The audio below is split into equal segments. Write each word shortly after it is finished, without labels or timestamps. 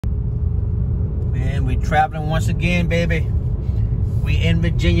And we're traveling once again, baby. We in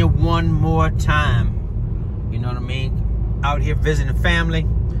Virginia one more time. You know what I mean? Out here visiting family.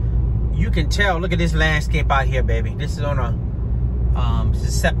 You can tell, look at this landscape out here, baby. This is on a, this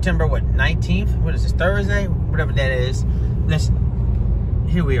is September, what, 19th? What is this, Thursday? Whatever that is.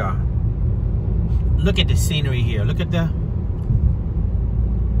 Here we are. Look at the scenery here. Look at the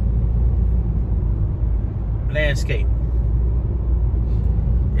landscape.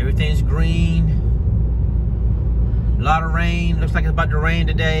 Everything's green. A lot of rain. Looks like it's about to rain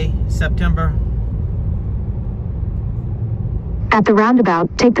today, September. At the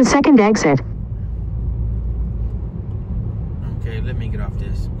roundabout, take the second exit. Okay, let me get off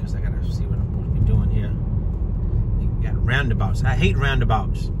this because I gotta see what I'm supposed to be doing here. You got roundabouts. I hate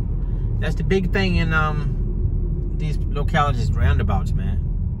roundabouts. That's the big thing in these localities, roundabouts, man.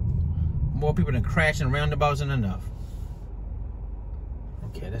 More people than crashing roundabouts than enough.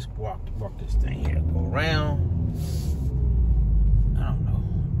 Okay, let's walk this thing here. Go around. I don't know.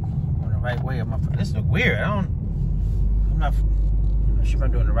 Going the right way. This looks weird. I'm not sure if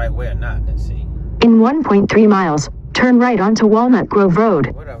I'm doing the right way or not. Let's see. In 1.3 miles, turn right onto Walnut Grove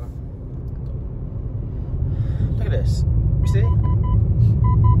Road. Whatever. Look at this. You see?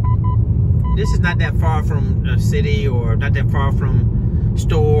 This is not that far from the city or not that far from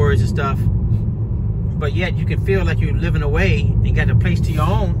stores and stuff. But yet you can feel like you're living away and got a place to your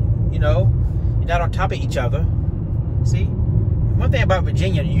own, you know. You're not on top of each other. See? One thing about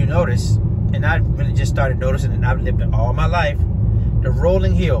Virginia you notice, and I really just started noticing, and I've lived it all my life, the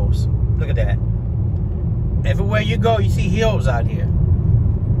rolling hills. Look at that. Everywhere you go, you see hills out here.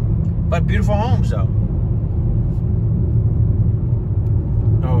 But beautiful homes, though.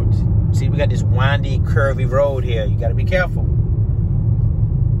 Oh, see, we got this windy, curvy road here. You got to be careful.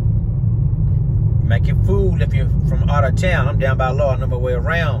 Make your food if you're from out of town. I'm down by law, I know my way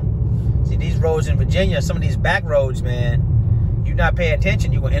around. See, these roads in Virginia, some of these back roads, man, you not pay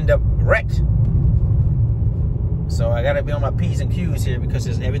attention, you will end up wrecked. So I gotta be on my P's and Q's here because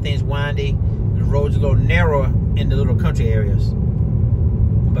everything's windy. The roads are a little narrower in the little country areas.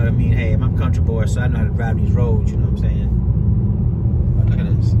 But I mean, hey, I'm a country boy, so I know how to drive these roads, you know what I'm saying? But look at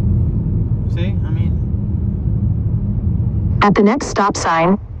this. See, I mean. At the next stop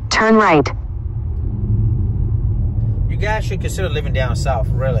sign, turn right. You guys should consider living down south,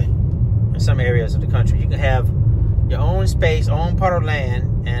 really, in some areas of the country. You can have your own space, own part of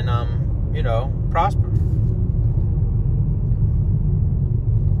land, and, you know, prosper.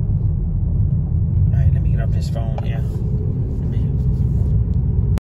 All right, let me get off this phone here.